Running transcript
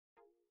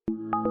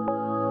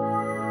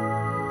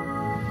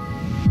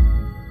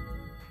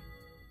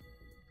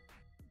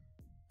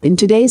In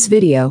today's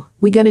video,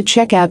 we're gonna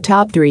check out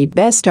top 3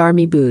 best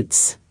army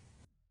boots.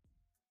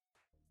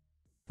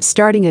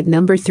 Starting at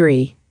number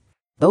 3.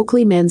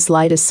 Oakley Men's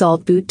Light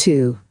Assault Boot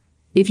 2.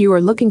 If you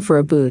are looking for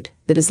a boot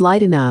that is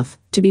light enough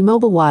to be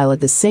mobile while at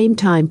the same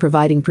time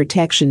providing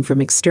protection from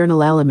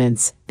external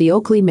elements, the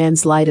Oakley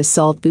Men's Light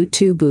Assault Boot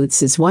 2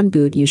 boots is one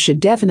boot you should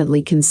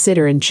definitely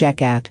consider and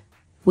check out.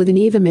 With an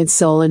even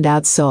midsole and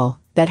outsole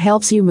that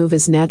helps you move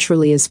as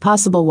naturally as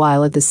possible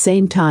while at the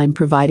same time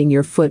providing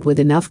your foot with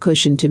enough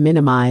cushion to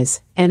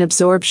minimize and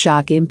absorb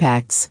shock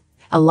impacts.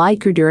 A light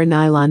Cordura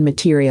nylon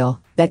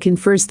material that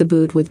confers the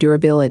boot with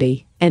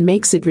durability and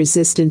makes it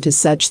resistant to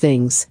such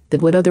things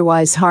that would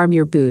otherwise harm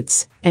your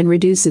boots and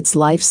reduce its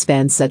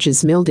lifespan, such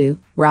as mildew,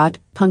 rot,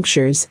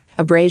 punctures,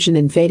 abrasion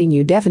and fading.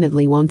 You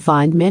definitely won't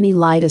find many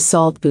light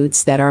assault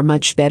boots that are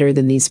much better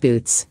than these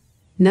boots.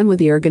 None with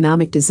the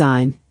ergonomic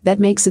design that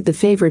makes it the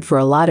favorite for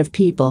a lot of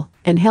people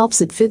and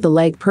helps it fit the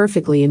leg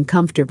perfectly and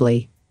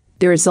comfortably.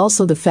 There is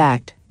also the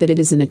fact that it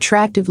is an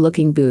attractive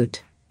looking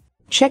boot.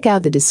 Check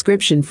out the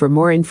description for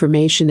more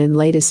information and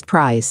latest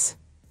price.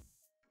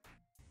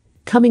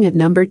 Coming at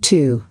number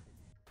 2.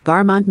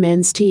 Garmont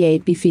Men's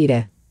T8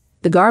 Bifida.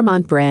 The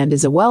Garmont brand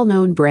is a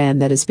well-known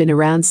brand that has been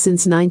around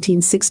since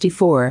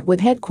 1964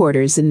 with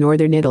headquarters in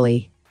northern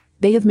Italy.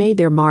 They have made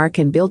their mark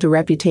and built a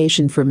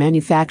reputation for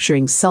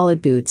manufacturing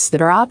solid boots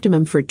that are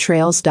optimum for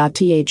trails. The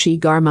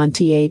Garmont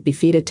T8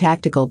 Bifida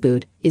tactical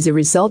boot is a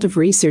result of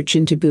research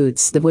into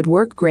boots that would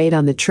work great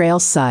on the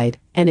trail side,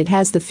 and it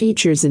has the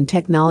features and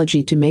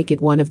technology to make it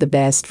one of the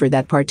best for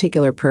that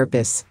particular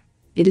purpose.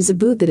 It is a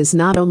boot that is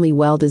not only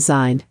well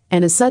designed,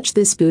 and as such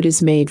this boot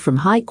is made from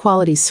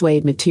high-quality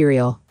suede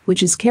material,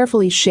 which is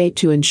carefully shaped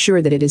to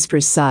ensure that it is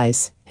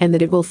precise and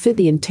that it will fit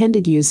the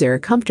intended user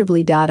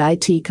comfortably.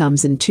 It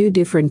comes in 2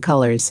 different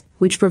colors,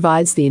 which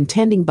provides the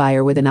intending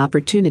buyer with an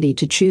opportunity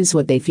to choose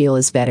what they feel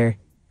is better.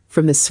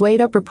 From the suede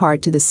upper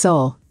part to the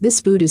sole,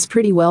 this boot is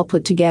pretty well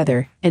put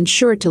together and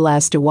sure to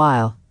last a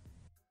while.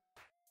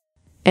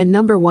 And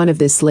number 1 of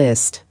this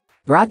list.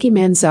 Rocky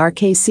Men's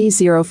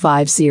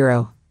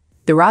RKC050.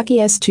 The Rocky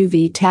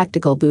S2V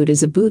Tactical Boot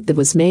is a boot that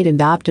was made and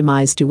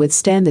optimized to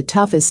withstand the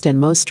toughest and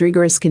most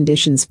rigorous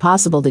conditions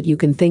possible that you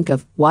can think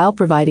of, while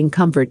providing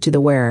comfort to the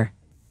wearer.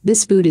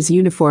 This boot is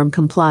uniform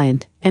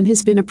compliant and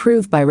has been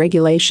approved by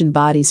regulation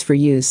bodies for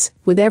use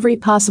with every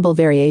possible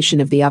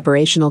variation of the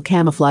operational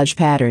camouflage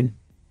pattern.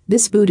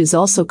 This boot is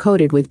also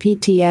coated with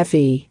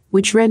PTFE,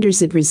 which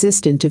renders it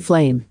resistant to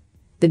flame.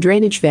 The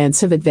drainage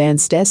vents have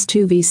advanced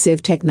S2V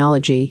sieve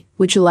technology,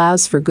 which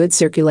allows for good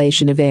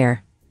circulation of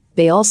air.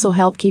 They also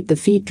help keep the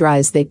feet dry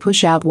as they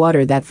push out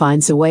water that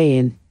finds a way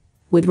in.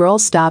 With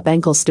roll-stop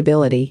ankle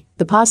stability,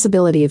 the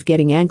possibility of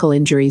getting ankle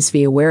injuries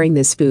via wearing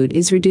this boot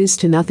is reduced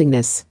to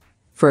nothingness.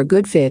 For a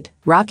good fit,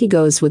 Rocky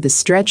goes with the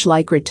stretch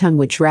lycra tongue,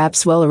 which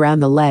wraps well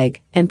around the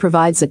leg and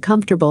provides a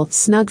comfortable,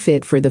 snug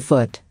fit for the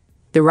foot.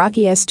 The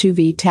Rocky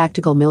S2V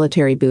Tactical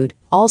Military Boot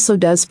also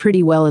does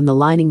pretty well in the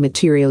lining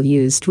material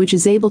used, which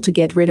is able to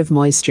get rid of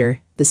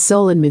moisture. The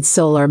sole and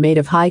midsole are made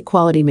of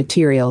high-quality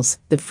materials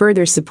that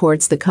further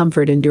supports the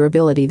comfort and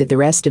durability that the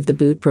rest of the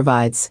boot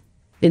provides.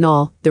 In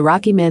all, the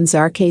Rocky Men's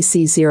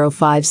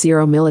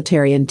RKC050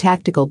 Military and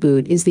Tactical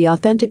Boot is the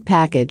authentic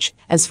package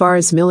as far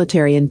as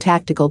military and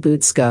tactical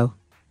boots go.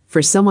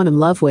 For someone in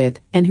love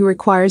with and who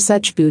requires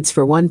such boots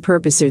for one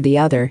purpose or the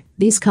other,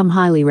 these come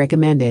highly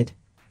recommended.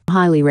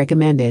 Highly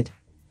recommended.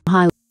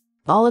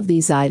 All of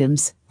these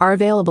items are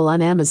available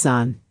on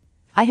Amazon.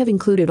 I have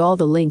included all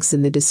the links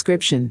in the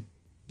description.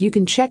 You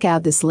can check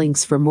out these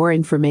links for more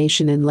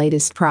information and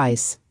latest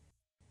price.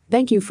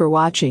 Thank you for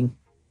watching.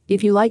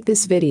 If you like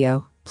this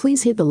video,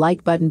 please hit the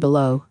like button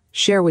below,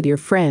 share with your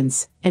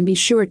friends, and be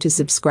sure to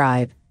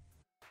subscribe.